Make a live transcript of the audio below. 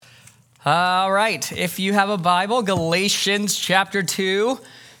All right, if you have a Bible, Galatians chapter 2,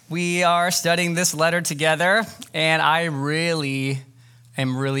 we are studying this letter together, and I really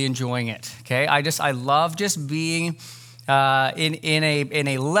am enjoying it, okay? I love just being in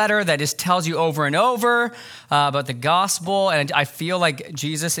a letter that just tells you over and over about the gospel, and I feel like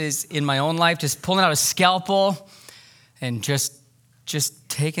Jesus is in my own life just pulling out a scalpel and just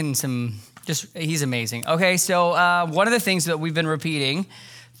taking he's amazing. Okay, so one of the things that we've been repeating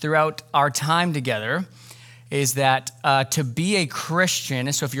throughout our time together is that to be a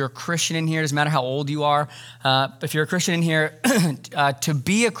Christian, so if you're a Christian in here, doesn't matter how old you are, if you're a Christian in here, to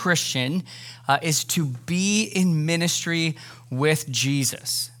be a Christian is to be in ministry with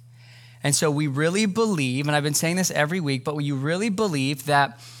Jesus. And so we really believe, and I've been saying this every week, but you really believe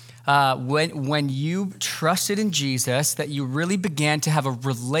that when you trusted in Jesus, that you really began to have a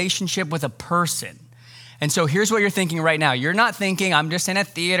relationship with a person. And so here's what you're thinking right now. You're not thinking, I'm just in a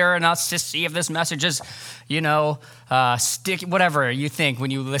theater and I'll just see if this message is, stick, whatever you think when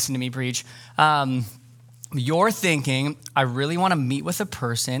you listen to me preach. You're thinking, I really want to meet with a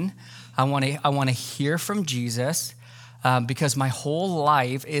person. I want to hear from Jesus because my whole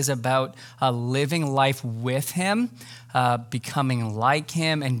life is about living life with him, becoming like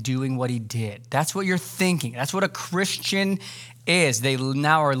him, and doing what he did. That's what you're thinking. That's what a Christian is. They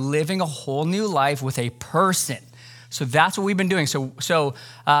now are living a whole new life with a person. So that's what we've been doing. So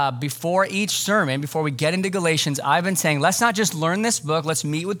before each sermon, before we get into Galatians, I've been saying, let's not just learn this book, let's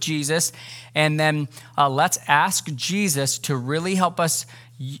meet with Jesus, and then let's ask Jesus to really help us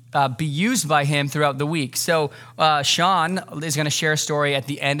be used by him throughout the week. So Sean is going to share a story at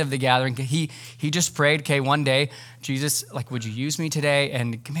the end of the gathering. He just prayed, okay, one day, Jesus, would you use me today?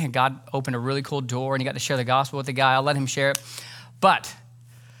 And man, God opened a really cool door and he got to share the gospel with the guy. I'll let him share it. But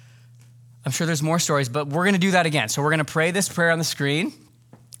I'm sure there's more stories, but we're going to do that again. So we're going to pray this prayer on the screen,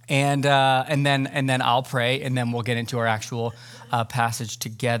 and then I'll pray, and then we'll get into our actual passage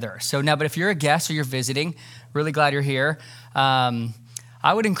together. So now, but if you're a guest or you're visiting, really glad you're here.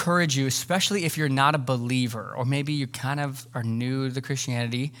 I would encourage you, especially if you're not a believer, or maybe you kind of are new to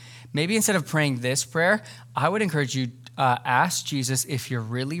Christianity, maybe instead of praying this prayer, I would encourage you, ask Jesus, if you're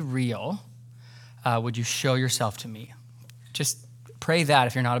really real, would you show yourself to me? Just pray that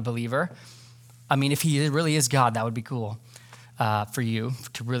if you're not a believer. I mean, if he really is God, that would be cool for you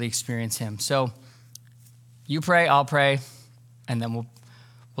to really experience him. So you pray, I'll pray, and then we'll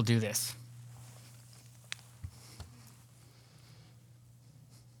do this.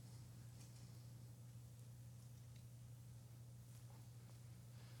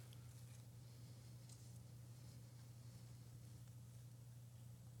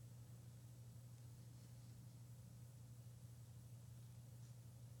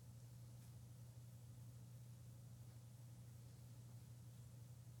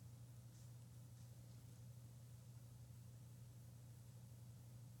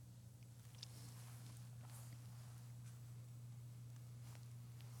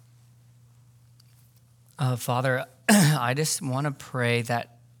 Father, I just want to pray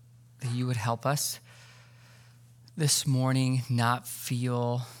that you would help us this morning not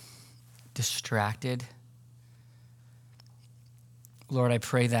feel distracted. Lord, I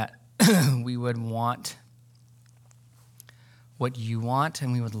pray that we would want what you want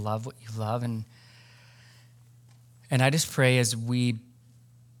and we would love what you love. And I just pray as we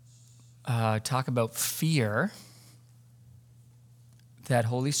talk about fear, that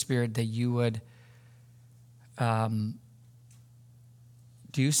Holy Spirit, that you would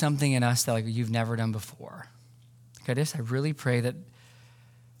do something in us that you've never done before. I really pray that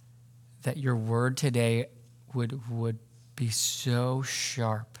your word today would be so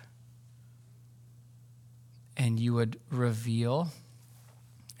sharp, and you would reveal,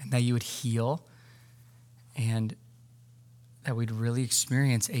 and that you would heal, and that we'd really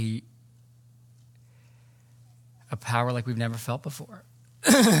experience a power like we've never felt before.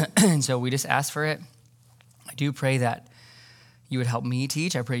 And so we just ask for it. I do pray that you would help me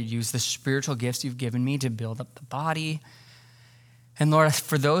teach. I pray you'd use the spiritual gifts you've given me to build up the body. And Lord,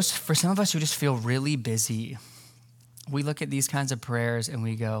 for some of us who just feel really busy, we look at these kinds of prayers and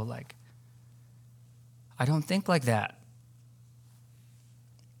we go I don't think like that.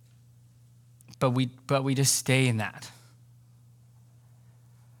 But we just stay in that.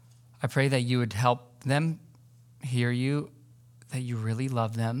 I pray that you would help them hear you, that you really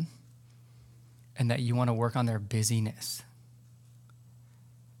love them, and that you want to work on their busyness.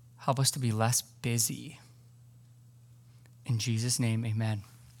 Help us to be less busy. In Jesus' name, amen.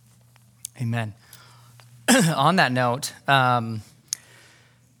 Amen. On that note, I've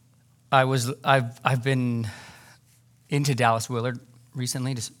been into Dallas Willard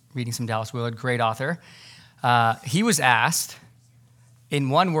recently, just reading some Dallas Willard, great author. He was asked, in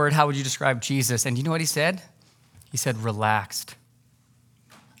one word, how would you describe Jesus? And you know what he said? He said, relaxed.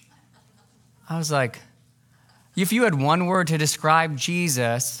 I was like, if you had one word to describe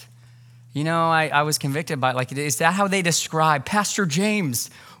Jesus, I was convicted by it. Is that how they describe Pastor James?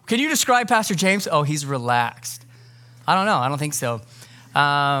 Can you describe Pastor James? Oh, he's relaxed. I don't know. I don't think so.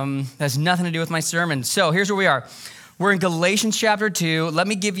 That has nothing to do with my sermon. So here's where we are. We're in Galatians chapter 2. Let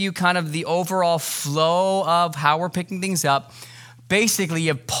me give you kind of the overall flow of how we're picking things up. Basically, you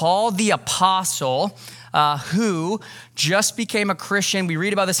have Paul the Apostle, who just became a Christian. We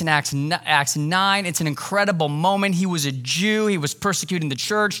read about this in Acts 9. It's an incredible moment. He was a Jew. He was persecuting the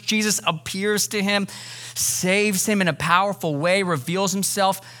church. Jesus appears to him, saves him in a powerful way, reveals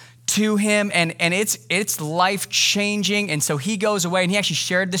himself to him, and it's life-changing. And so he goes away, and he actually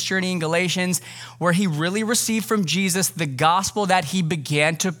shared this journey in Galatians, where he really received from Jesus the gospel that he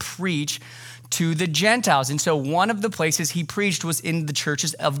began to preach to the Gentiles. And so one of the places he preached was in the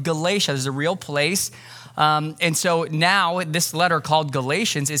churches of Galatia. There's a real place. And so now this letter called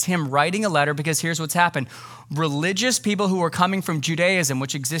Galatians is him writing a letter, because here's what's happened. Religious people who were coming from Judaism,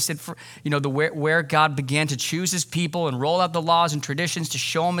 which existed for, where God began to choose his people and roll out the laws and traditions to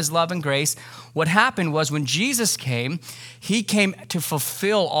show him his love and grace. What happened was when Jesus came, he came to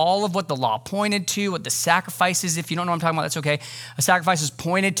fulfill all of what the law pointed to, what the sacrifices, if you don't know what I'm talking about, that's okay. The sacrifices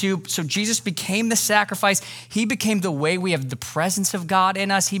pointed to. So Jesus became the sacrifice. He became the way we have the presence of God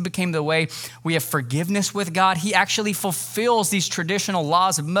in us. He became the way we have forgiveness with God. He actually fulfills these traditional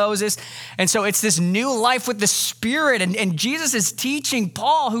laws of Moses. And so it's this new life with the Spirit. And Jesus is teaching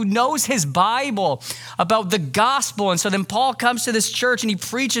Paul, who knows his Bible, about the gospel. And so then Paul comes to this church and he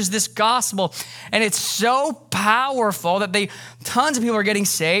preaches this gospel. And it's so powerful that tons of people are getting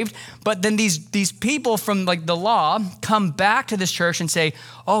saved. But then these people from the law come back to this church and say,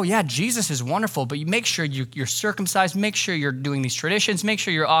 oh yeah, Jesus is wonderful, but you make sure you're circumcised, make sure you're doing these traditions, make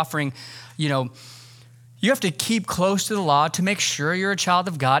sure you're offering, you have to keep close to the law to make sure you're a child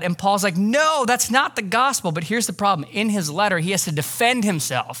of God. And Paul's like, no, that's not the gospel. But here's the problem. In his letter, he has to defend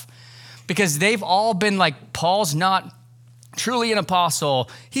himself, because they've all been like, Paul's not truly an apostle.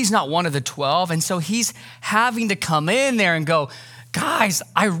 He's not one of the 12. And so he's having to come in there and go, guys,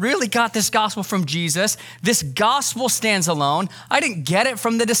 I really got this gospel from Jesus. This gospel stands alone. I didn't get it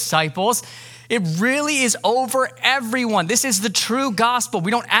from the disciples. It really is over everyone. This is the true gospel.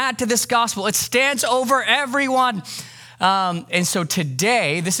 We don't add to this gospel. It stands over everyone. And so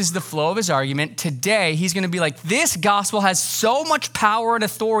today, this is the flow of his argument. Today, he's going to be like, this gospel has so much power and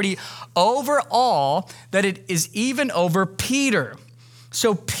authority over all that it is even over Peter.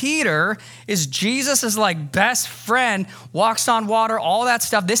 So Peter is Jesus' best friend, walks on water, all that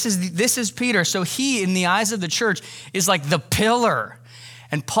stuff. This is Peter. So he, in the eyes of the church, is like the pillar.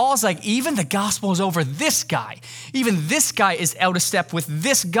 And Paul's like, even the gospel is over this guy. Even this guy is out of step with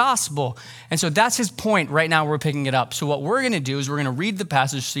this gospel. And so that's his point right now. We're picking it up. So what we're going to do is we're going to read the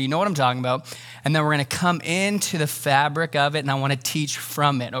passage so you know what I'm talking about. And then we're going to come into the fabric of it. And I want to teach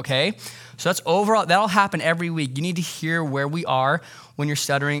from it, okay? So that's overall. That'll happen every week. You need to hear where we are when you're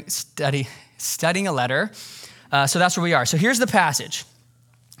studying a letter. So that's where we are. So here's the passage.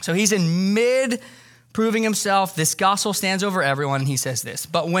 So he's in proving himself, this gospel stands over everyone, and he says this.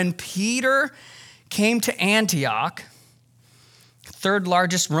 But when Peter came to Antioch, third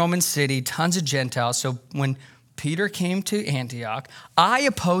largest Roman city, tons of Gentiles. So when Peter came to Antioch, I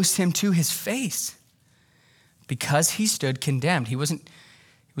opposed him to his face because he stood condemned. He wasn't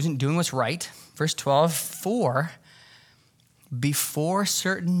doing what's right. Verse 12, for before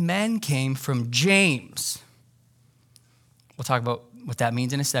certain men came from James. We'll talk about what that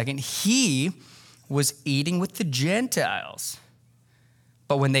means in a second. He was eating with the Gentiles.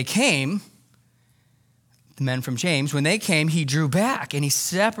 But when they came, the men from James, when they came, he drew back and he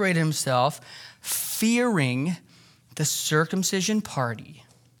separated himself, fearing the circumcision party.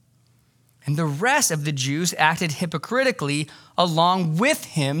 And the rest of the Jews acted hypocritically along with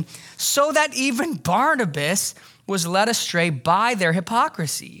him, so that even Barnabas was led astray by their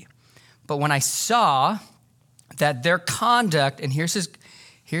hypocrisy. But when I saw that their conduct, and here's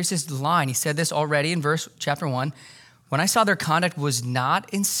his line. He said this already in chapter 1. When I saw their conduct was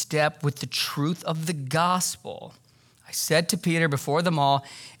not in step with the truth of the gospel, I said to Peter before them all,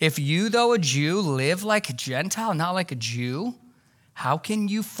 if you, though a Jew, live like a Gentile, not like a Jew, how can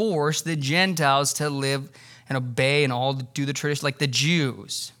you force the Gentiles to live and obey and all do the tradition like the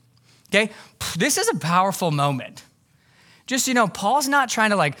Jews? Okay, this is a powerful moment. Just, Paul's not trying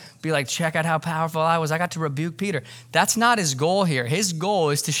to be like, check out how powerful I was. I got to rebuke Peter. That's not his goal here. His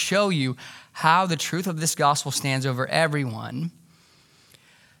goal is to show you how the truth of this gospel stands over everyone.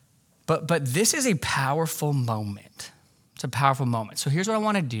 But this is a powerful moment. It's a powerful moment. So here's what I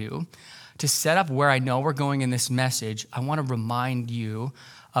want to do to set up where I know we're going in this message. I want to remind you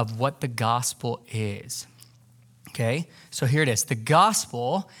of what the gospel is. Okay? So here it is. The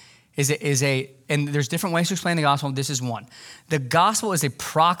gospel is and there's different ways to explain the gospel. This is one. The gospel is a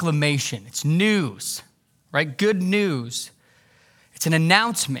proclamation. It's news, right? Good news. It's an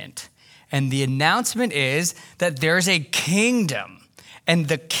announcement. And the announcement is that there's a kingdom. And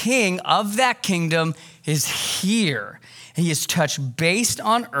the king of that kingdom is here. He has touched base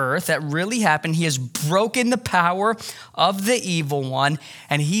on earth. That really happened. He has broken the power of the evil one.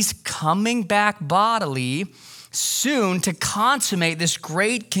 And he's coming back bodily soon to consummate this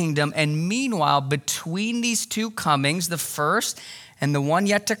great kingdom. And meanwhile, between these two comings, the first and the one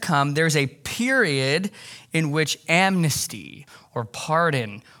yet to come, there's a period in which amnesty or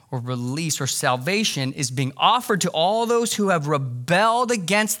pardon or release or salvation is being offered to all those who have rebelled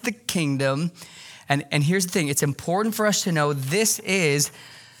against the kingdom. And here's the thing, it's important for us to know this is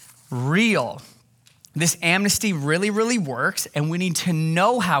real. This amnesty really, really works, and we need to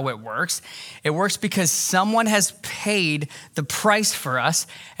know how it works. It works because someone has paid the price for us,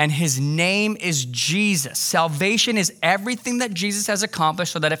 and his name is Jesus. Salvation is everything that Jesus has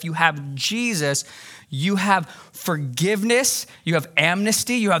accomplished, so that if you have Jesus, you have forgiveness, you have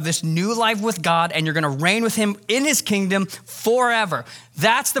amnesty, you have this new life with God, and you're gonna reign with him in his kingdom forever.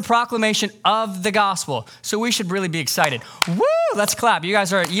 That's the proclamation of the gospel. So we should really be excited. Woo, let's clap. You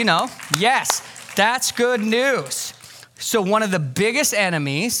guys are, yes, that's good news. So one of the biggest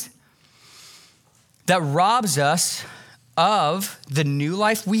enemies that robs us of the new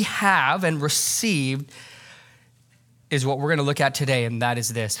life we have and received is what we're gonna look at today, and that is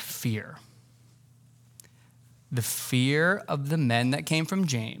this: fear. The fear of the men that came from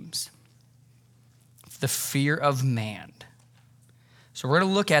James. The fear of man. So we're going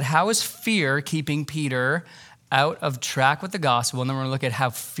to look at how is fear keeping Peter out of track with the gospel, and then we're going to look at how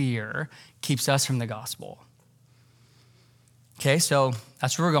fear keeps us from the gospel. Okay, so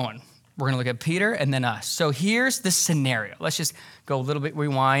that's where we're going. We're going to look at Peter and then us. So here's the scenario. Let's just go a little bit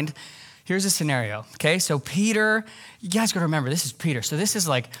rewind. Here's the scenario, okay? So Peter, you guys got to remember, this is Peter. So this is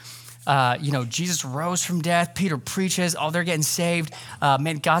like, Jesus rose from death. Peter preaches. Oh, they're getting saved.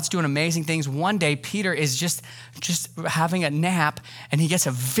 Man, God's doing amazing things. One day, Peter is just having a nap, and he gets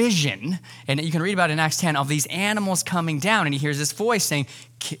a vision. And you can read about it in Acts 10 of these animals coming down, and he hears this voice saying,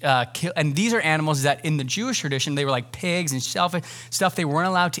 kill. And these are animals that in the Jewish tradition, they were like pigs and stuff they weren't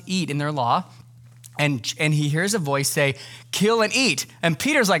allowed to eat in their law. And he hears a voice say, kill and eat. And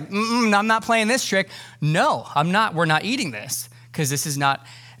Peter's like, I'm not playing this trick. No, I'm not. We're not eating this because this is not.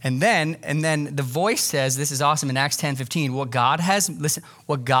 And then the voice says, this is awesome in Acts 10:15, what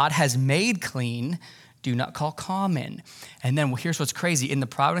God has made clean, do not call common. And then here's what's crazy. In the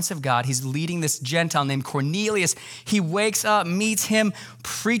providence of God, he's leading this Gentile named Cornelius. He wakes up, meets him,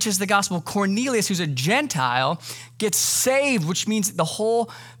 preaches the gospel. Cornelius, who's a Gentile, gets saved, which means the whole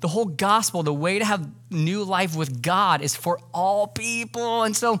gospel, the way to have new life with God is for all people.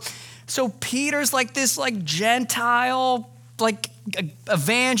 And so Peter's like this Gentile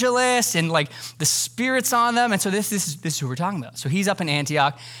evangelist, and the Spirit's on them. And so this is who we're talking about. So he's up in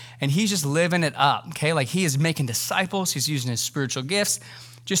Antioch, and he's just living it up, okay? He is making disciples. He's using his spiritual gifts.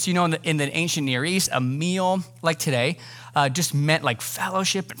 Just, in the ancient Near East, a meal like today just meant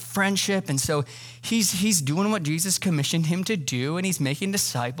fellowship and friendship. And so he's doing what Jesus commissioned him to do, and he's making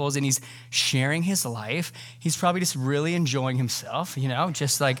disciples, and he's sharing his life. He's probably just really enjoying himself,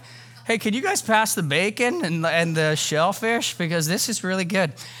 just hey, could you guys pass the bacon and the shellfish? Because this is really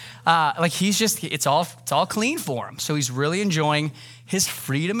good. It's all clean for him. So he's really enjoying his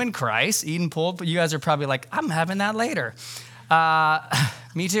freedom in Christ, eating pulled. But you guys are probably like, I'm having that later.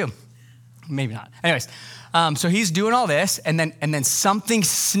 Me too. Maybe not. Anyways, so he's doing all this, and then something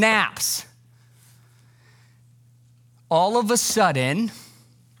snaps. All of a sudden,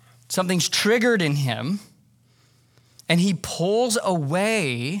 something's triggered in him, and he pulls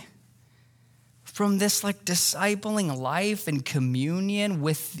away from this discipling life and communion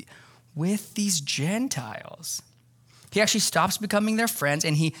with these Gentiles. He actually stops becoming their friends,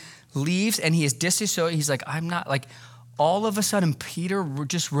 and he leaves, and he is disassociated. He's like, I'm not all of a sudden Peter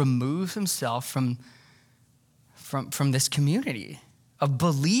just removes himself from this community of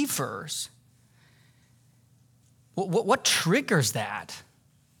believers. What triggers that?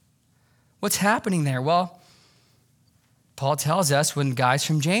 What's happening there? Well, Paul tells us when guys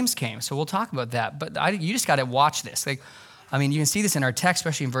from James came. So we'll talk about that. But you just got to watch this. You can see this in our text,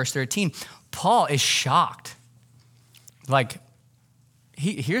 especially in verse 13. Paul is shocked.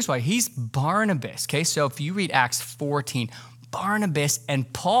 Here's why. He's Barnabas, okay? So if you read Acts 14, Barnabas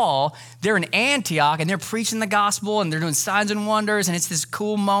and Paul, they're in Antioch and they're preaching the gospel and they're doing signs and wonders and it's this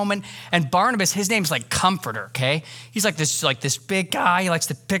cool moment. And Barnabas, his name's like Comforter, okay? He's like this big guy. He likes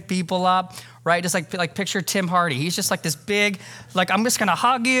to pick people up, right? Just like picture Tim Hardy. He's just like this big, like, I'm just gonna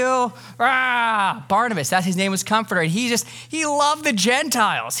hug you. Ah! Barnabas, that's his name was Comforter. And he loved the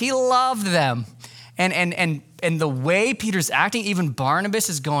Gentiles. He loved them. And the way Peter's acting, even Barnabas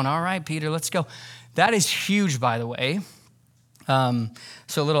is going, all right, Peter, let's go. That is huge, by the way. So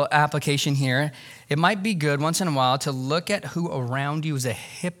a little application here. It might be good once in a while to look at who around you is a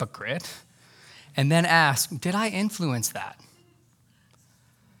hypocrite and then ask, did I influence that?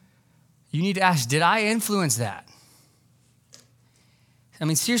 You need to ask, did I influence that? I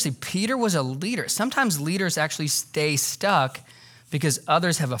mean, seriously, Peter was a leader. Sometimes leaders actually stay stuck because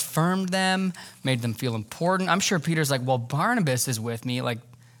others have affirmed them, made them feel important. I'm sure Peter's like, well, Barnabas is with me. Like,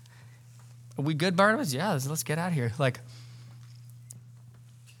 are we good, Barnabas? Yeah, let's get out of here. Like,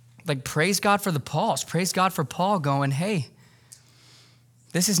 praise God for the Pauls. Praise God for Paul going, hey,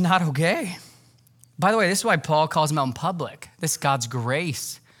 this is not okay. By the way, this is why Paul calls him out in public. This is God's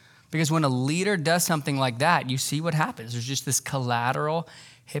grace. Because when a leader does something like that, you see what happens. There's just this collateral,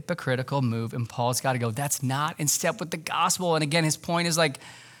 hypocritical move, and Paul's got to go, that's not in step with the gospel. And again, his point is like,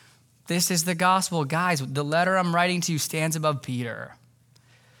 this is the gospel. Guys, the letter I'm writing to you stands above Peter.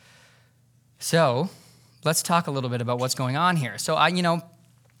 So let's talk a little bit about what's going on here. So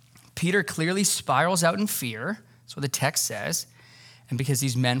Peter clearly spirals out in fear. That's what the text says. And because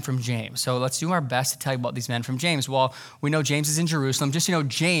these men from James. So let's do our best to tell you about these men from James. Well, we know James is in Jerusalem. Just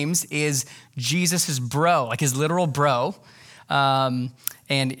James is Jesus' bro, like his literal bro. And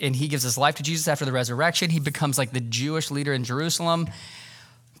he gives his life to Jesus after the resurrection. He becomes like the Jewish leader in Jerusalem.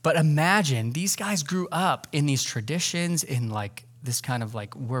 But imagine, these guys grew up in these traditions, in like this kind of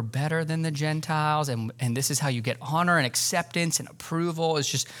like, we're better than the Gentiles. And this is how you get honor and acceptance and approval. It's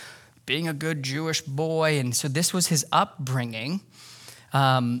just being a good Jewish boy. And so this was his upbringing.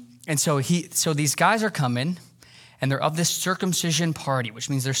 And so these guys are coming and they're of this circumcision party, which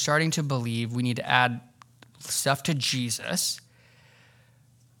means they're starting to believe we need to add stuff to Jesus.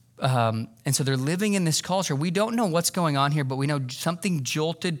 And so they're living in this culture. We don't know what's going on here, but we know something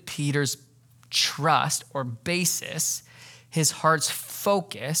jolted Peter's trust or basis, his heart's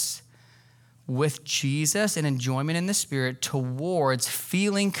focus with Jesus and enjoyment in the Spirit towards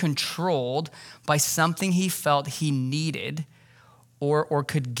feeling controlled by something he felt he needed or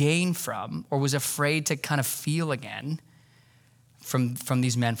could gain from, or was afraid to kind of feel again from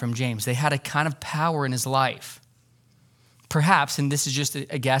these men from James. They had a kind of power in his life. Perhaps, and this is just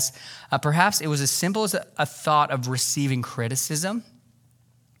a guess, perhaps it was as simple as a thought of receiving criticism.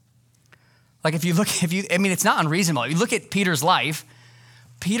 Like it's not unreasonable. If you look at Peter's life,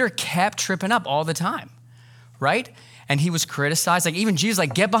 Peter kept tripping up all the time, right? And he was criticized. Like even Jesus,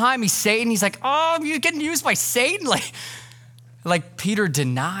 like, get behind me, Satan. He's like, oh, you're getting used by Satan? Like Peter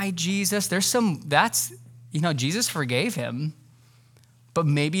denied Jesus. Jesus forgave him, but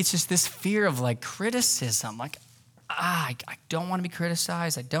maybe it's just this fear of like criticism. Like, I don't want to be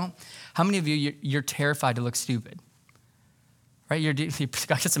criticized. How many of you're terrified to look stupid? Right? You got to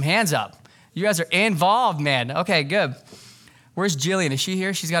get some hands up. You guys are involved, man. Okay, good. Where's Jillian? Is she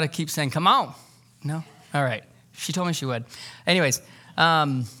here? She's got to keep saying, come on. No? All right. She told me she would. Anyways,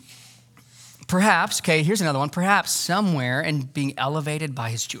 perhaps, okay, here's another one. Perhaps somewhere in being elevated by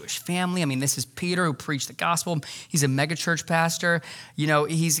his Jewish family. I mean, this is Peter who preached the gospel. He's a megachurch pastor.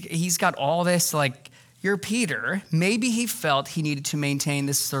 He's got all this, like, you're Peter. Maybe he felt he needed to maintain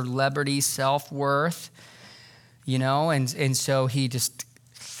this celebrity self-worth, and so he just,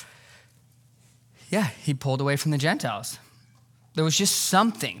 he pulled away from the Gentiles. There was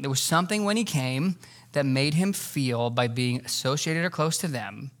something when he came that made him feel by being associated or close to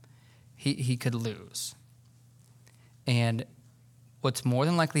them, he could lose. And what's more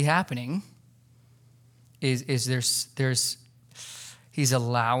than likely happening is he's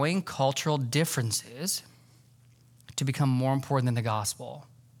allowing cultural differences to become more important than the gospel.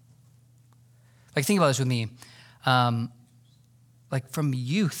 Like, think about this with me. Like, from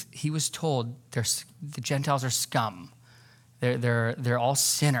youth, he was told the Gentiles are scum. They're all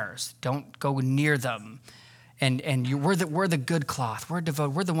sinners. Don't go near them. And we're the good cloth. We're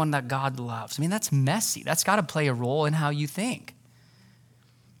devoted. We're the one that God loves. I mean, that's messy. That's got to play a role in how you think,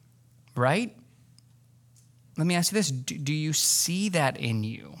 right? Let me ask you this: do you see that in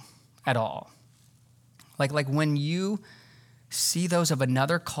you at all? Like when you see those of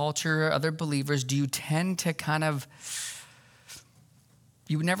another culture, other believers, do you tend to kind of?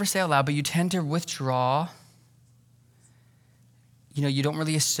 You would never say out loud, but you tend to withdraw. You don't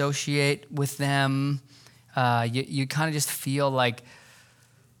really associate with them. You kind of just feel like,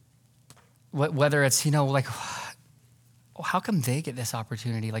 whether it's, like, how come they get this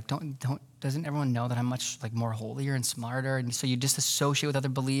opportunity? Like, doesn't everyone know that I'm much like more holier and smarter? And so you just associate with other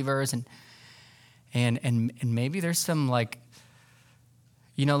believers, and maybe there's some like,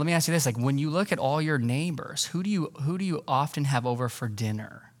 let me ask you this: like, when you look at all your neighbors, who do you often have over for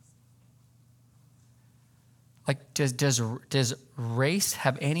dinner? Like, does race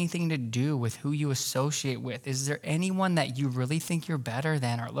have anything to do with who you associate with? Is there anyone that you really think you're better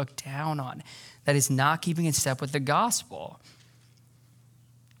than or look down on that is not keeping in step with the gospel?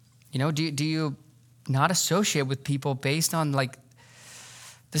 Do you not associate with people based on like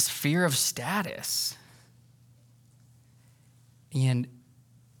this fear of status? And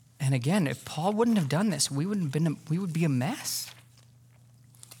again, if Paul wouldn't have done this, we would be a mess.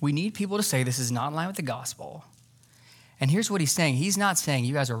 We need people to say this is not in line with the gospel. And here's what he's saying. He's not saying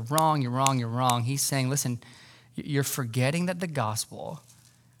you guys are wrong, you're wrong, you're wrong. He's saying, listen, you're forgetting that the gospel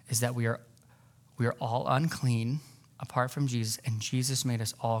is that we are all unclean apart from Jesus, and Jesus made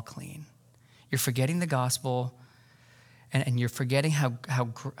us all clean. You're forgetting the gospel, and you're forgetting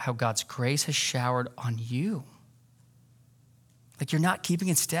how God's grace has showered on you. Like, you're not keeping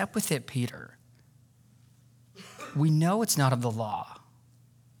in step with it, Peter. We know it's not of the law.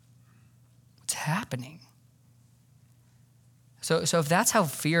 What's happening? So if that's how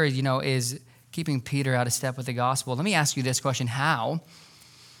fear, is keeping Peter out of step with the gospel, let me ask you this question: How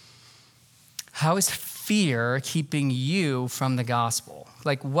is fear keeping you from the gospel?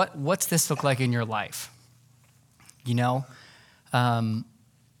 Like, what's this look like in your life? Like,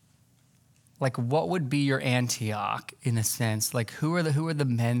 what would be your Antioch in a sense? Like, who are the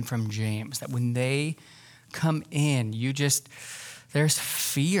men from James that when they come in, there's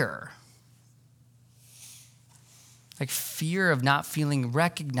fear. Like fear of not feeling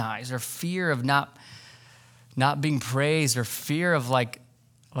recognized, or fear of not being praised, or fear of like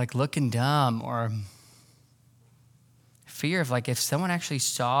looking dumb, or fear of like if someone actually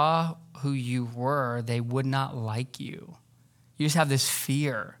saw who you were, they would not like you. You just have this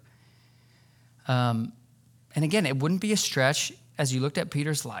fear. And again, it wouldn't be a stretch as you looked at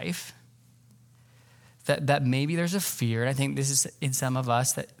Peter's life that maybe there's a fear, and I think this is in some of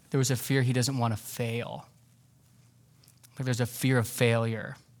us, that there was a fear he doesn't want to fail. Like there's a fear of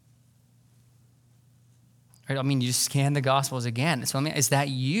failure. Right? I mean, you just scan the Gospels again. So is that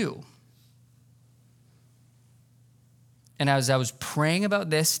you? And as I was praying about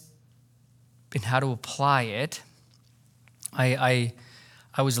this and how to apply it, I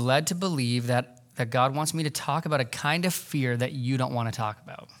was led to believe that God wants me to talk about a kind of fear that you don't want to talk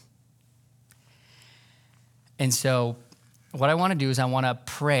about. And so what I want to do is I want to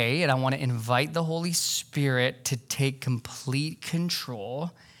pray, and I want to invite the Holy Spirit to take complete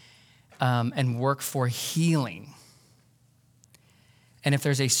control and work for healing. And if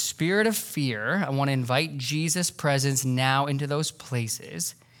there's a spirit of fear, I want to invite Jesus' presence now into those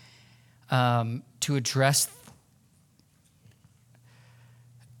places to address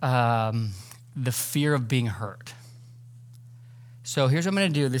the fear of being hurt. So here's what I'm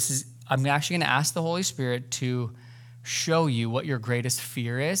going to do. I'm actually going to ask the Holy Spirit to show you what your greatest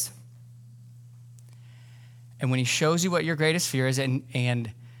fear is. And when he shows you what your greatest fear is,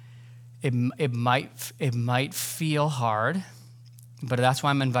 and it might feel hard, but that's why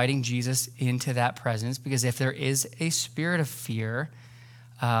I'm inviting Jesus into that presence, because if there is a spirit of fear,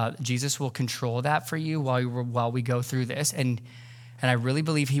 Jesus will control that for you while we go through this. And I really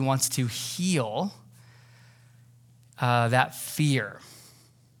believe he wants to heal that fear.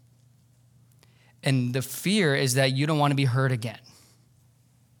 And the fear is that you don't want to be hurt again.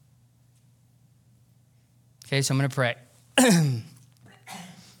 Okay, so I'm going to pray.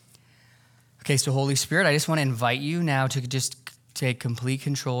 Okay, so Holy Spirit, I just want to invite you now to just take complete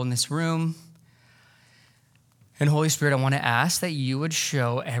control in this room. And Holy Spirit, I want to ask that you would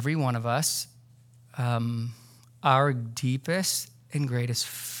show every one of us our deepest and greatest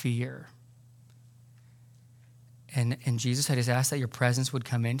fear. And Jesus, I just ask that your presence would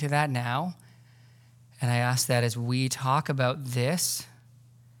come into that now. And I ask that as we talk about this,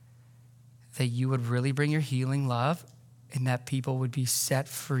 that you would really bring your healing love, and that people would be set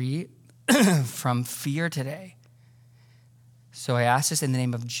free from fear today. So I ask this in the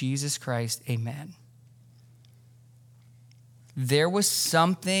name of Jesus Christ, amen. There was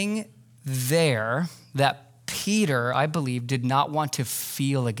something there that Peter, I believe, did not want to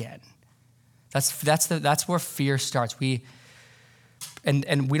feel again. That's where fear starts.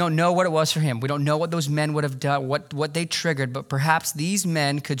 And we don't know what it was for him. We don't know what those men would have done, what they triggered, but perhaps these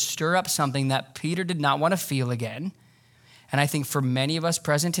men could stir up something that Peter did not want to feel again. And I think for many of us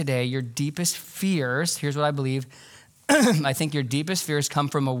present today, your deepest fears, here's what I believe, I think your deepest fears come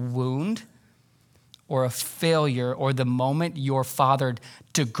from a wound or a failure or the moment your father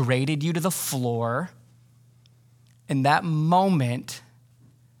degraded you to the floor. In that moment,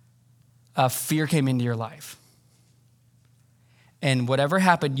 fear came into your life. And whatever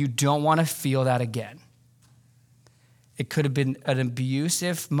happened, you don't want to feel that again. It could have been an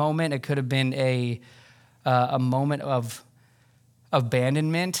abusive moment. It could have been a moment of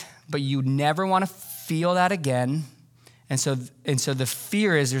abandonment, but you never want to feel that again. And so the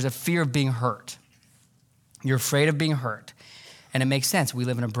fear is there's a fear of being hurt. You're afraid of being hurt. And it makes sense. We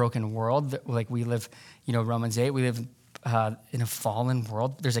live in a broken world. Like we live, Romans 8, we live in a fallen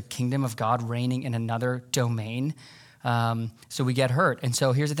world. There's a kingdom of God reigning in another domain. So we get hurt. And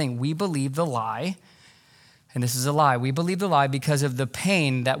so here's the thing. We believe the lie, and this is a lie. We believe the lie because of the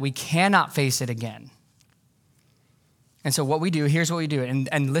pain that we cannot face it again. And so what we do, here's what we do.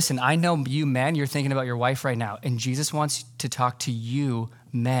 And listen, I know you men, you're thinking about your wife right now, and Jesus wants to talk to you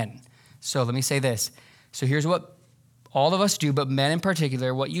men. So let me say this. So here's what all of us do, but men in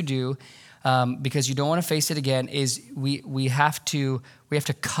particular, what you do, because you don't want to face it again, is we have to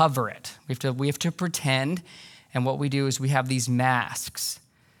cover it. We have to pretend. And what we do is we have these masks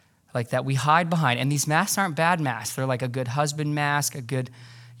like that we hide behind. And these masks aren't bad masks. They're like a good husband mask, a good,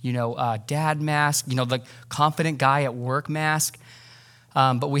 dad mask, the confident guy at work mask.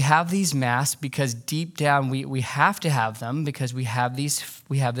 But we have these masks because deep down we have to have them because we have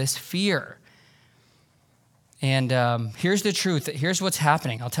this fear. And here's the truth. Here's what's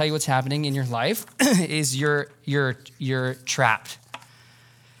happening. I'll tell you what's happening in your life is you're trapped.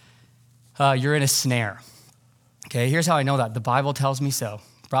 You're in a snare. Okay, here's how I know that. The Bible tells me so.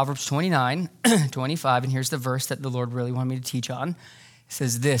 Proverbs 29, 25, and here's the verse that the Lord really wanted me to teach on. It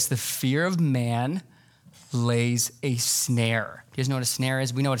says this, the fear of man lays a snare. You guys know what a snare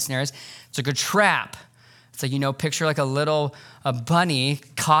is? We know what a snare is. It's like a trap. It's like, picture like a bunny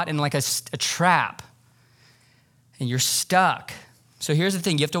caught in like a trap. And you're stuck. So here's the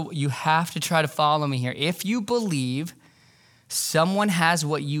thing. You have to try to follow me here. If you believe someone has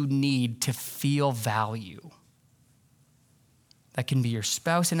what you need to feel value, that can be your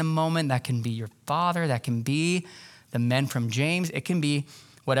spouse in a moment. That can be your father. That can be the men from James. It can be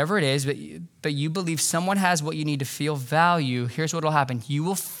whatever it is, but you believe someone has what you need to feel value. Here's what will happen. You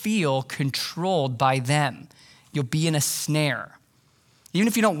will feel controlled by them. You'll be in a snare. Even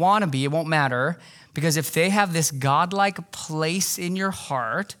if you don't want to be, it won't matter. Because if they have this godlike place in your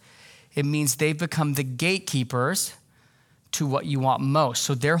heart, it means they've become the gatekeepers to what you want most.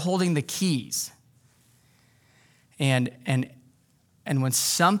 So they're holding the keys. And when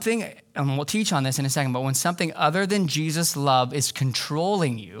something, and we'll teach on this in a second, but when something other than Jesus' love is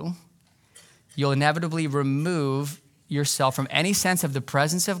controlling you, you'll inevitably remove yourself from any sense of the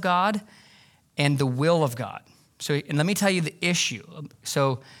presence of God and the will of God. So, and let me tell you the issue.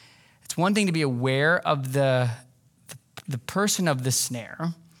 So it's one thing to be aware of the person of the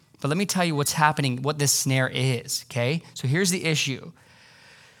snare, but let me tell you what's happening, what this snare is, okay? So here's the issue.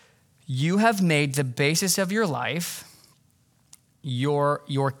 You have made the basis of your life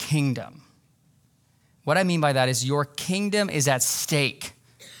your kingdom. What I mean by that is your kingdom is at stake.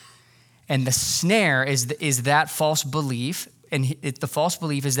 And the snare is that false belief. And the false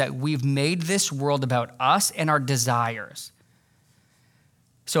belief is that we've made this world about us and our desires.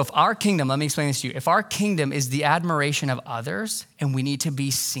 So if our kingdom, let me explain this to you. If our kingdom is the admiration of others and we need to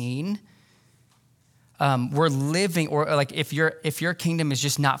be seen, we're living, or like if your kingdom is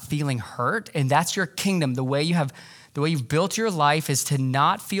just not feeling hurt and that's your kingdom, the way you've built your life is to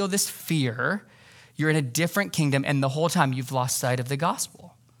not feel this fear, you're in a different kingdom and the whole time you've lost sight of the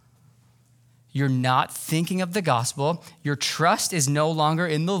gospel. You're not thinking of the gospel. Your trust is no longer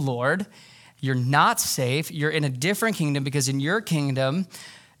in the Lord. You're not safe. You're in a different kingdom because in your kingdom,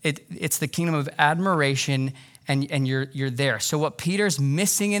 it's the kingdom of admiration and you're there. So what Peter's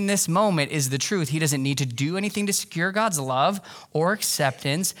missing in this moment is the truth. He doesn't need to do anything to secure God's love or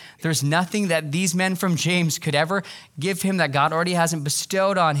acceptance. There's nothing that these men from James could ever give him that God already hasn't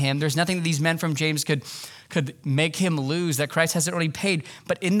bestowed on him. There's nothing that these men from James could make him lose that Christ hasn't already paid.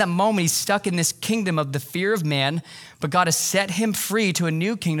 But in that moment, he's stuck in this kingdom of the fear of man, but God has set him free to a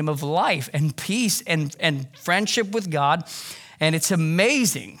new kingdom of life and peace and friendship with God. And it's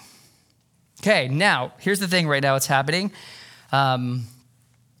amazing. Okay, now, here's the thing right now that's happening,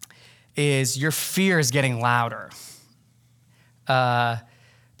 is your fear is getting louder.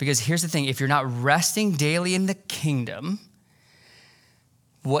 Because here's the thing, if you're not resting daily in the kingdom,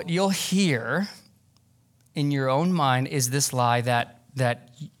 what you'll hear in your own mind is this lie that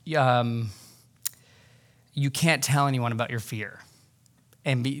you can't tell anyone about your fear.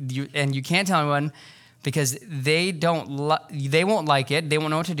 And you can't tell anyone because they won't like it. They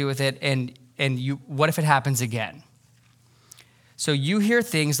won't know what to do with it. And what if it happens again? So you hear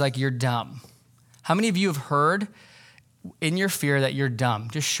things like you're dumb. How many of you have heard in your fear that you're dumb?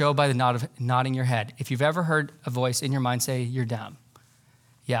 Just show by the nodding your head. If you've ever heard a voice in your mind say you're dumb.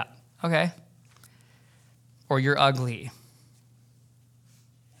 Yeah, okay. Or you're ugly.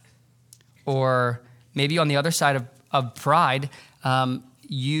 Or maybe on the other side of pride,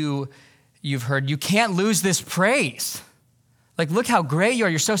 you've heard you can't lose this praise. Like, look how great you are.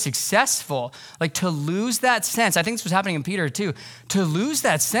 You're so successful. Like, to lose that sense, I think this was happening in Peter too, to lose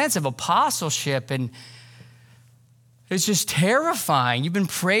that sense of apostleship, and it's just terrifying. You've been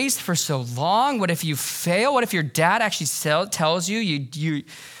praised for so long. What if you fail? What if your dad actually tells you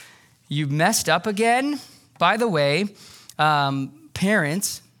you messed up again? By the way,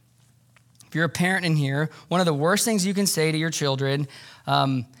 parents, if you're a parent in here, one of the worst things you can say to your children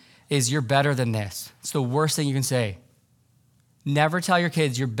is you're better than this. It's the worst thing you can say. Never tell your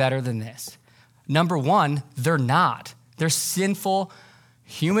kids you're better than this. Number one, they're not. They're sinful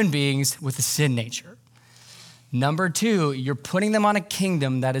human beings with a sin nature. Number two, you're putting them on a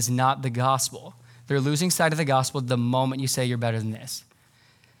kingdom that is not the gospel. They're losing sight of the gospel the moment you say you're better than this.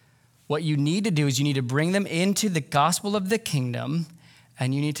 What you need to do is you need to bring them into the gospel of the kingdom,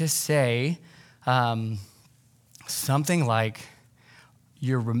 and you need to say something like,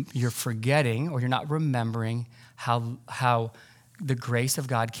 you're forgetting or you're not remembering how the grace of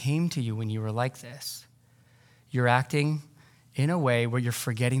God came to you when you were like this. You're acting in a way where you're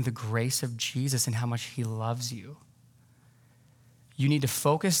forgetting the grace of Jesus and how much he loves you. You need to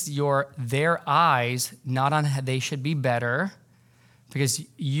focus their eyes not on how they should be better, because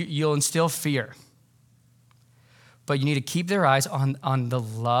you'll instill fear. But you need to keep their eyes on the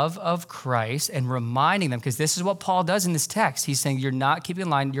love of Christ and reminding them, because this is what Paul does in this text. He's saying you're not keeping in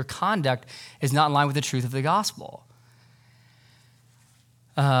line, your conduct is not in line with the truth of the gospel.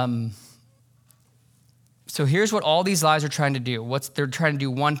 So here's what all these lies are trying to do. They're trying to do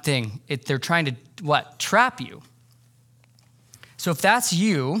one thing. They're trying to, trap you. So if that's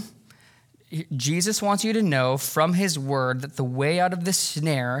you, Jesus wants you to know from his word that the way out of this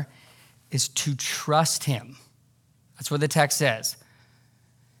snare is to trust him. That's what the text says.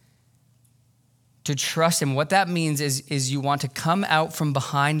 To trust him. What that means is you want to come out from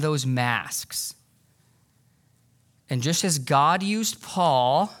behind those masks. And just as God used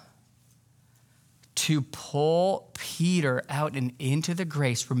Paul to pull Peter out and into the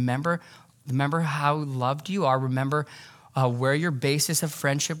grace, remember how loved you are. Remember where your basis of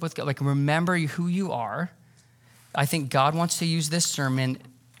friendship with God, like remember who you are. I think God wants to use this sermon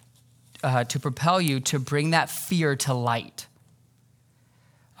to propel you to bring that fear to light.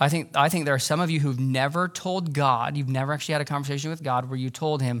 I think there are some of you who've never told God, you've never actually had a conversation with God where you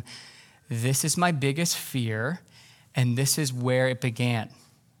told him, this is my biggest fear, and this is where it began.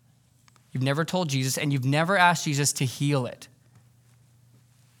 You've never told Jesus, and you've never asked Jesus to heal it.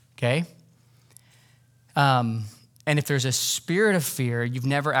 Okay? And if there's a spirit of fear, you've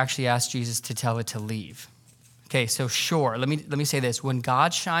never actually asked Jesus to tell it to leave. Okay, so sure, let me say this. When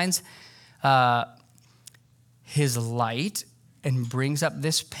God shines his light and brings up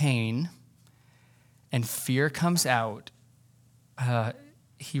this pain and fear comes out,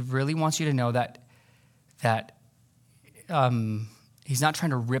 he really wants you to know that he's not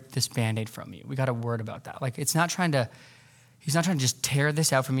trying to rip this Band-Aid from you. We got a word about that. Like, he's not trying to just tear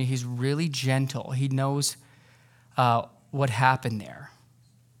this out from you. He's really gentle. He knows what happened there.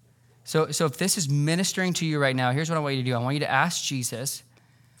 So if this is ministering to you right now, here's what I want you to do. I want you to ask Jesus,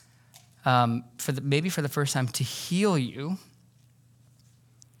 maybe for the first time, to heal you.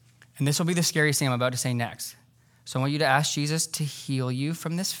 And this will be the scariest thing I'm about to say next. So I want you to ask Jesus to heal you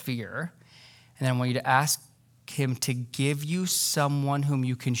from this fear. And then I want you to ask him to give you someone whom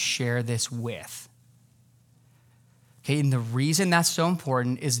you can share this with. Okay, and the reason that's so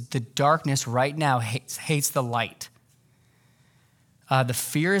important is the darkness right now hates the light. The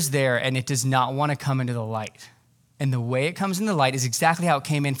fear is there, and it does not want to come into the light. And the way it comes into the light is exactly how it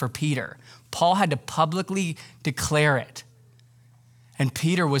came in for Peter. Paul had to publicly declare it. And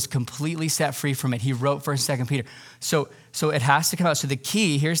Peter was completely set free from it. He wrote 1st and 2nd Peter. So it has to come out. So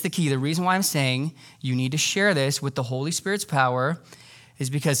here's the key. The reason why I'm saying you need to share this with the Holy Spirit's power is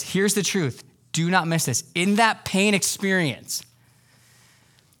because here's the truth. Do not miss this. In that pain experience,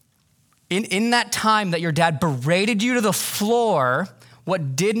 in that time that your dad berated you to the floor,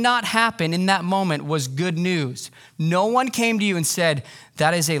 what did not happen in that moment was good news. No one came to you and said,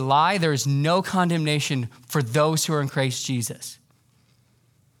 that is a lie. There is no condemnation for those who are in Christ Jesus.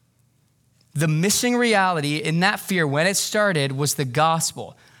 The missing reality in that fear when it started was the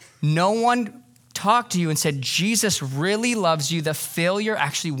gospel. No one talked to you and said, Jesus really loves you. The failure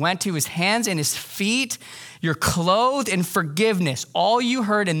actually went to his hands and his feet. You're clothed in forgiveness. All you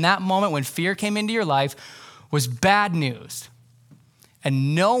heard in that moment when fear came into your life was bad news.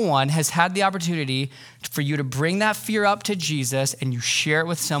 And no one has had the opportunity for you to bring that fear up to Jesus and you share it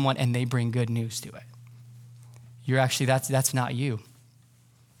with someone and they bring good news to it. You're actually, that's not you.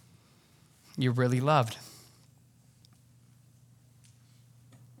 You're really loved.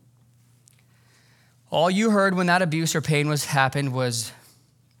 All you heard when that abuse or pain happened was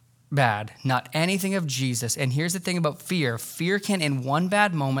bad, not anything of Jesus. And here's the thing about fear. Fear can, in one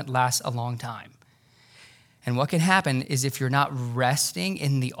bad moment, last a long time. And what can happen is if you're not resting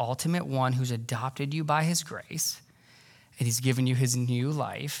in the ultimate one who's adopted you by his grace, and he's given you his new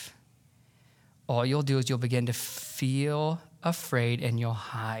life, all you'll do is you'll begin to feel afraid and you'll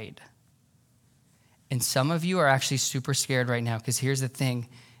hide. And some of you are actually super scared right now because here's the thing.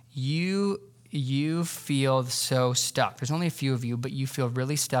 You feel so stuck. There's only a few of you, but you feel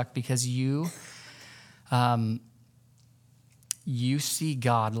really stuck because you see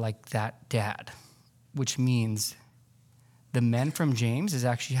God like that dad, which means the men from James is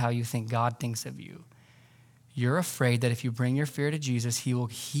actually how you think God thinks of you. You're afraid that if you bring your fear to Jesus, he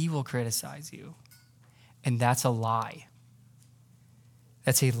will criticize you. And that's a lie.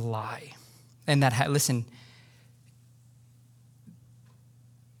 That's a lie. And listen,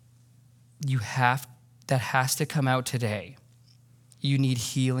 that has to come out today. You need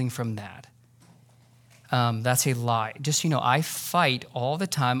healing from that. That's a lie. Just, I fight all the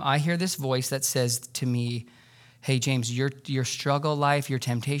time. I hear this voice that says to me, hey, James, your struggle life, your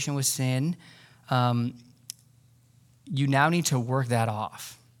temptation with sin, you now need to work that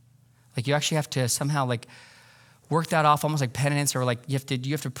off. Like you actually have to somehow work that off almost like penitence, or you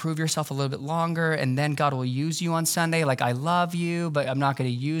have to prove yourself a little bit longer, and then God will use you on Sunday. Like, I love you, but I'm not going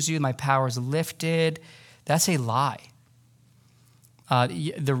to use you. My power is lifted. That's a lie.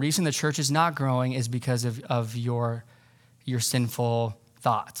 The reason the church is not growing is because of your sinful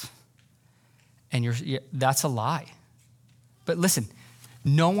thoughts. And that's a lie. But listen,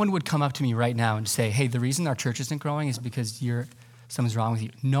 no one would come up to me right now and say, hey, the reason our church isn't growing is because something's wrong with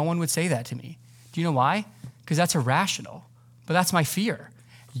you. No one would say that to me. Do you know why? Because that's irrational. But that's my fear.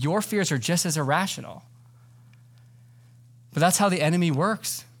 Your fears are just as irrational. But that's how the enemy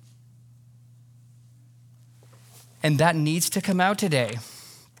works. And that needs to come out today.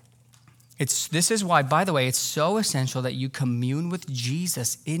 This is why, by the way, it's so essential that you commune with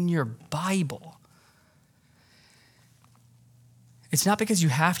Jesus in your Bible. It's not because you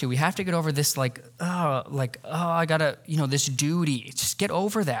have to. We have to get over this I gotta, this duty. Just get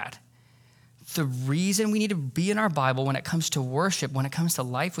over that. The reason we need to be in our Bible when it comes to worship, when it comes to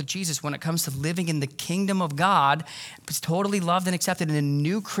life with Jesus, when it comes to living in the kingdom of God, it's totally loved and accepted in a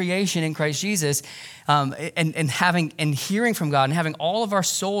new creation in Christ Jesus, and hearing from God and having all of our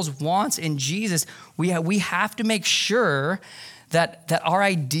soul's wants in Jesus, we have to make sure that our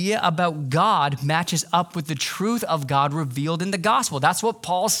idea about God matches up with the truth of God revealed in the gospel. That's what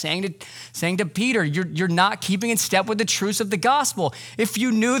Paul's saying to Peter. You're not keeping in step with the truths of the gospel. If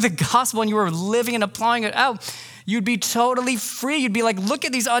you knew the gospel and you were living and applying it out, you'd be totally free. You'd be like, look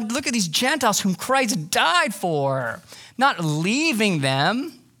at these Gentiles whom Christ died for, not leaving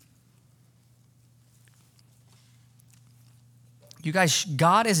them. You guys,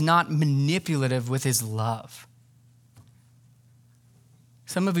 God is not manipulative with his love.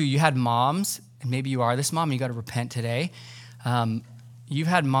 Some of you had moms, and maybe you are this mom, and you got to repent today. You've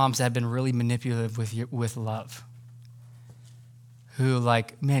had moms that have been really manipulative with love, who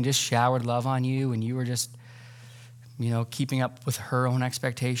just showered love on you, and you were just, keeping up with her own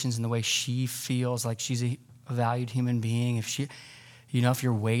expectations and the way she feels like she's a valued human being. If if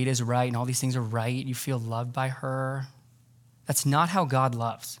your weight is right and all these things are right, you feel loved by her. That's not how God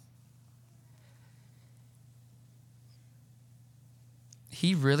loves.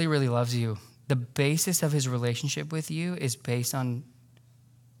 He really, really loves you. The basis of his relationship with you is based on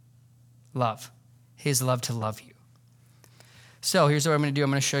love, his love to love you. So here's what I'm going to do. I'm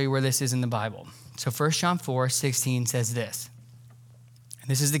going to show you where this is in the Bible. So 1 John 4:16 says this,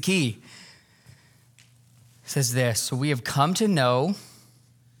 and this is the key. It says this, so we have come to know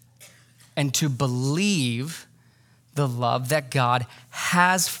and to believe the love that God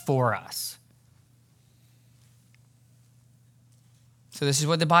has for us. So this is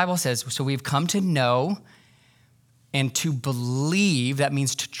what the Bible says. So we've come to know and to believe. That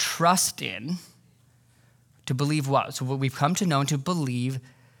means to trust in. To believe what? So what we've come to know and to believe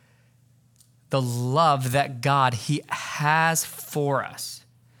the love that God, he has for us.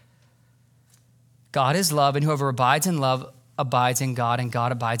 God is love, and whoever abides in love abides in God, and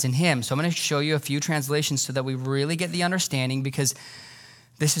God abides in him. So I'm going to show you a few translations so that we really get the understanding, because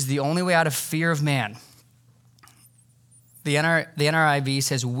this is the only way out of fear of man. The NRIV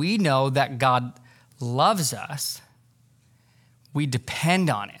says, we know that God loves us. We depend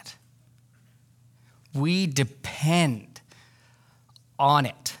on it. We depend on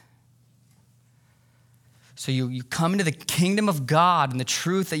it. So you come into the kingdom of God and the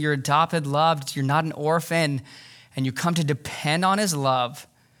truth that you're adopted, loved, you're not an orphan, and you come to depend on his love.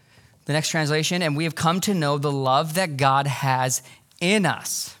 The next translation, and we have come to know the love that God has in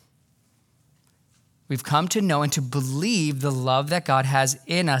us. We've come to know and to believe the love that God has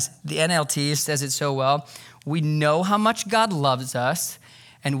in us. The NLT says it so well. We know how much God loves us,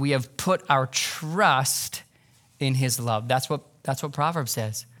 and we have put our trust in his love. That's what Proverbs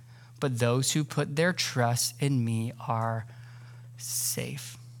says. But those who put their trust in me are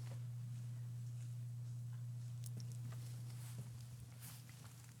safe.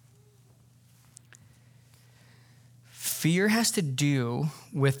 Fear has to do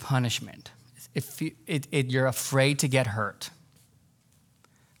with punishment. If you're afraid to get hurt.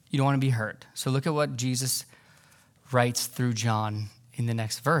 You don't want to be hurt. So look at what Jesus writes through John in the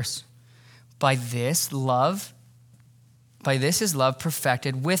next verse. By this is love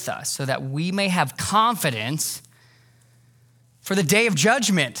perfected with us, so that we may have confidence for the day of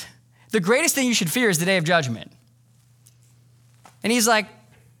judgment. The greatest thing you should fear is the day of judgment. And he's like,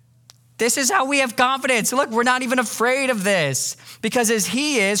 this is how we have confidence. Look, we're not even afraid of this, because as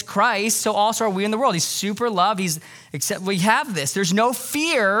he is Christ, so also are we in the world. He's super love. We have this. There's no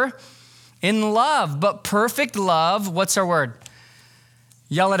fear in love, but perfect love. What's our word?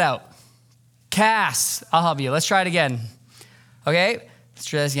 Yell it out. Cast. I'll help you. Let's try it again. Okay, let's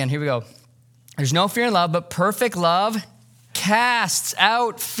try this again. Here we go. There's no fear in love, but perfect love casts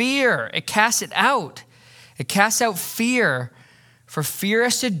out fear. It casts it out. It casts out fear. For fear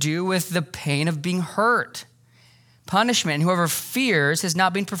has to do with the pain of being hurt. Punishment. And whoever fears has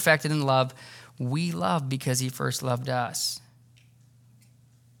not been perfected in love. We love because he first loved us.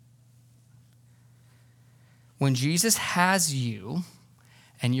 When Jesus has you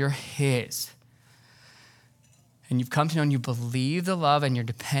and you're his, and you've come to know and you believe the love and you're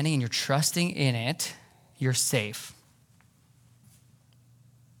depending and you're trusting in it, you're safe.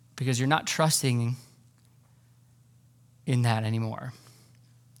 Because you're not trusting in that anymore.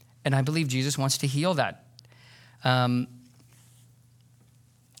 And I believe Jesus wants to heal that. Let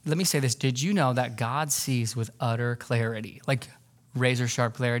me say this. Did you know that God sees with utter clarity, like razor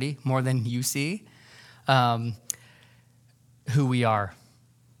sharp clarity, more than you see, who we are?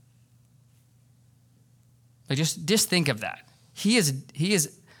 Like just think of that. He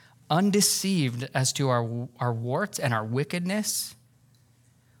is undeceived as to our warts and our wickedness.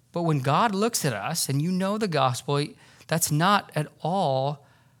 But when God looks at us, and you know the gospel, that's not at all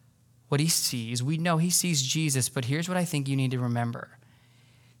what he sees. We know he sees Jesus, but here's what I think you need to remember.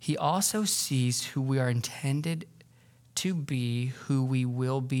 He also sees who we are intended to be, who we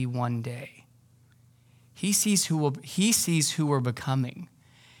will be one day. He sees who we're becoming.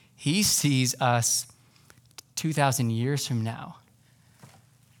 He sees us 2,000 years from now.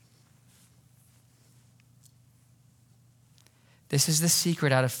 This is the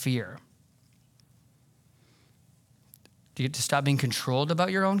secret out of fear. You get to stop being controlled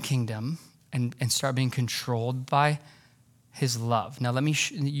about your own kingdom and start being controlled by his love. Now, I'm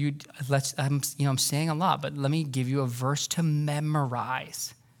saying a lot, but let me give you a verse to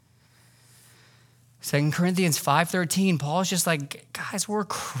memorize. 2 Corinthians 5:13, Paul's just like, guys, we're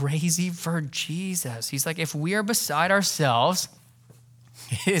crazy for Jesus. He's like, if we are beside ourselves,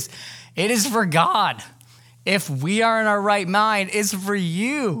 it is for God. If we are in our right mind, it's for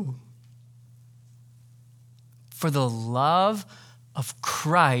you. For the love of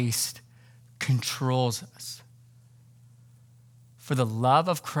Christ controls us. For the love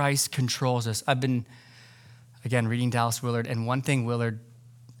of Christ controls us. I've been, again, reading Dallas Willard, and one thing Willard,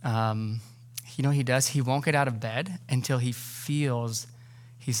 you know what he does? He won't get out of bed until he feels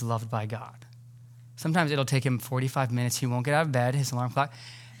he's loved by God. Sometimes it'll take him 45 minutes. He won't get out of bed, his alarm clock,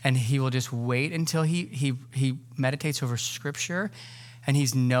 and he will just wait until he meditates over Scripture, and he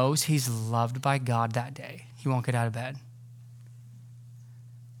knows he's loved by God that day. He won't get out of bed.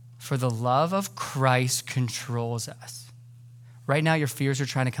 For the love of Christ controls us. Right now, your fears are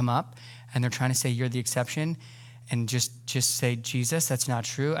trying to come up, and they're trying to say you're the exception, and just say, Jesus, that's not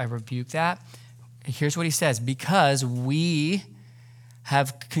true. I rebuke that. Here's what he says. Because we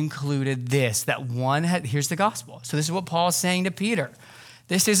have concluded this, here's the gospel. So this is what Paul is saying to Peter.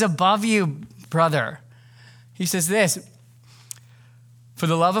 This is above you, brother. He says this. For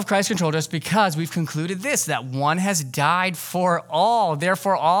the love of Christ controlled us because we've concluded this, that one has died for all.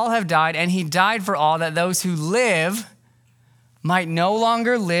 Therefore, all have died, and he died for all, that those who live might no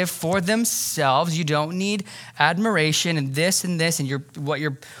longer live for themselves. You don't need admiration and this and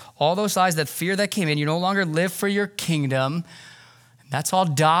all those lies, that fear that came in. You no longer live for your kingdom. That's all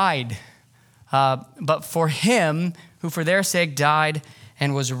died. But for him who for their sake died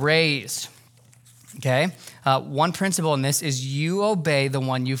and was raised. Okay? One principle in this is you obey the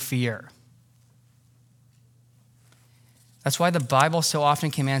one you fear. That's why the Bible so often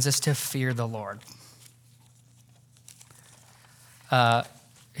commands us to fear the Lord.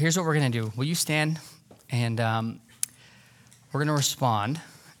 Here's what we're going to do. Will you stand? And we're going to respond.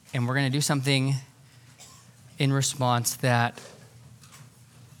 And we're going to do something in response that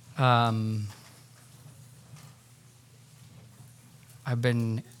I've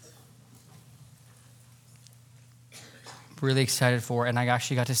been really excited for, and I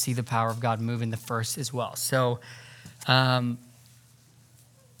actually got to see the power of God move in the first as well. So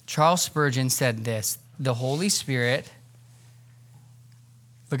Charles Spurgeon said this, the Holy Spirit,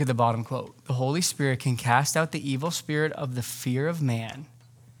 look at the bottom quote, the Holy Spirit can cast out the evil spirit of the fear of man.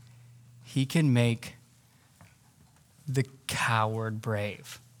 He can make the coward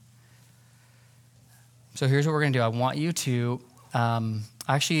brave. So here's what we're going to do. I want you to, I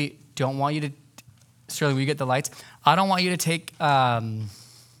actually don't want you to, Sterling, will you get the lights? I don't want you to take, we're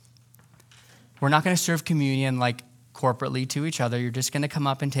not going to serve communion like corporately to each other. You're just going to come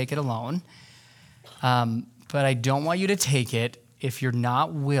up and take it alone. But I don't want you to take it if you're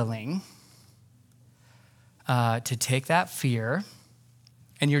not willing to take that fear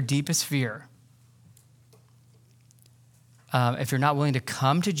and your deepest fear. If you're not willing to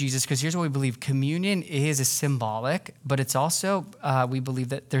come to Jesus, because here's what we believe. Communion is a symbolic, but it's also, we believe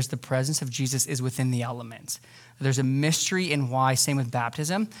that there's the presence of Jesus is within the elements. There's a mystery in why, same with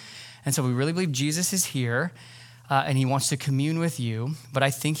baptism. And so we really believe Jesus is here, and he wants to commune with you. But I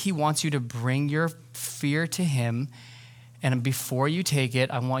think he wants you to bring your fear to him. And before you take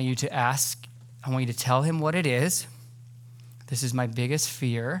it, I want you to tell him what it is. This is my biggest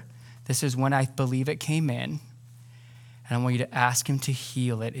fear. This is when I believe it came in. And I want you to ask him to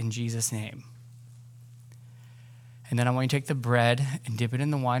heal it in Jesus' name. And then I want you to take the bread and dip it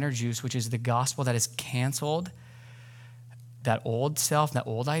in the wine or juice, which is the gospel that has canceled that old self, that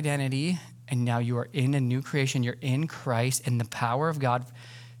old identity, and now you are in a new creation. You're in Christ, and the power of God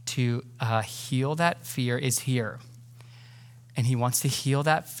to heal that fear is here. And he wants to heal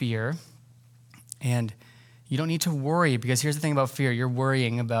that fear. And you don't need to worry, because here's the thing about fear. You're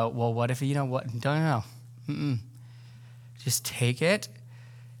worrying about, well, what if, no. Just take it,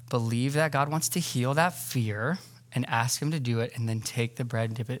 believe that God wants to heal that fear, and ask him to do it, and then take the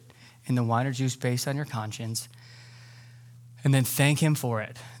bread, dip it in the wine or juice based on your conscience, and then thank him for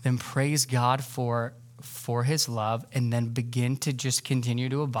it. Then praise God for his love, and then begin to just continue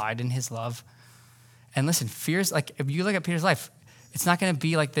to abide in his love. And listen, fear's like, if you look at Peter's life, it's not going to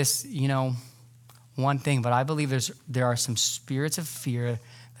be like this, one thing, but I believe there are some spirits of fear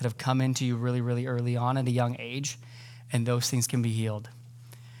that have come into you really, really early on at a young age, and those things can be healed.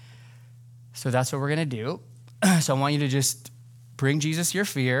 So that's what we're going to do. So I want you to just bring Jesus your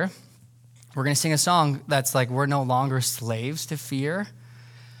fear. We're going to sing a song that's like, we're no longer slaves to fear,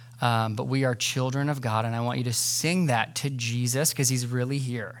 but we are children of God. And I want you to sing that to Jesus because he's really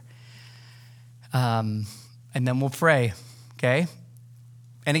here. And then we'll pray, okay?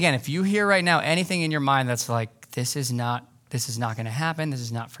 And again, if you hear right now anything in your mind that's like, this is not going to happen, this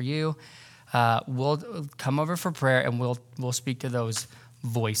is not for you, we'll come over for prayer and we'll speak to those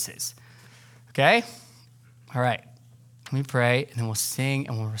voices, okay? All right, let me pray, and then we'll sing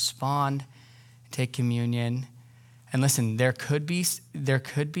and we'll respond, take communion. And listen, there could be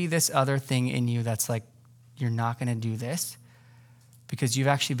this other thing in you that's like, you're not going to do this because you've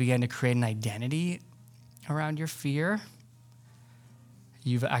actually begun to create an identity around your fear.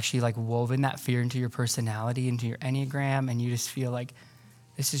 You've actually like woven that fear into your personality, into your Enneagram, and you just feel like,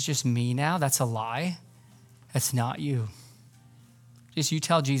 this is just me now. That's a lie. That's not you. Just you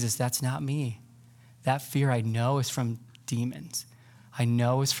tell Jesus, that's not me. That fear I know is from demons. I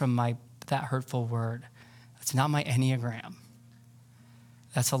know is from that hurtful word. That's not my Enneagram.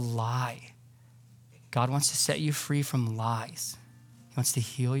 That's a lie. God wants to set you free from lies. He wants to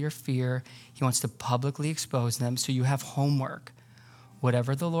heal your fear. He wants to publicly expose them so you have homework.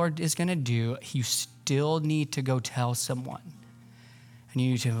 Whatever the Lord is going to do, you still need to go tell someone. And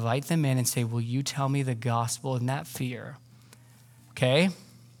you need to invite them in and say, will you tell me the gospel in that fear? Okay?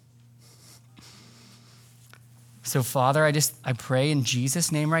 So Father, I pray in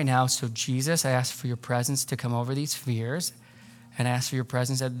Jesus' name right now. So Jesus, I ask for your presence to come over these fears. and ask for your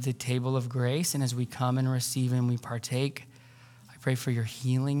presence at the table of grace. And as we come and receive and we partake, I pray for your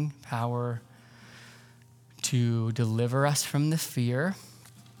healing power to deliver us from the fear.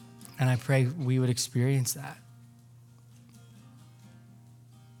 And I pray we would experience that.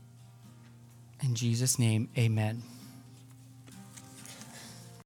 In Jesus' name, amen.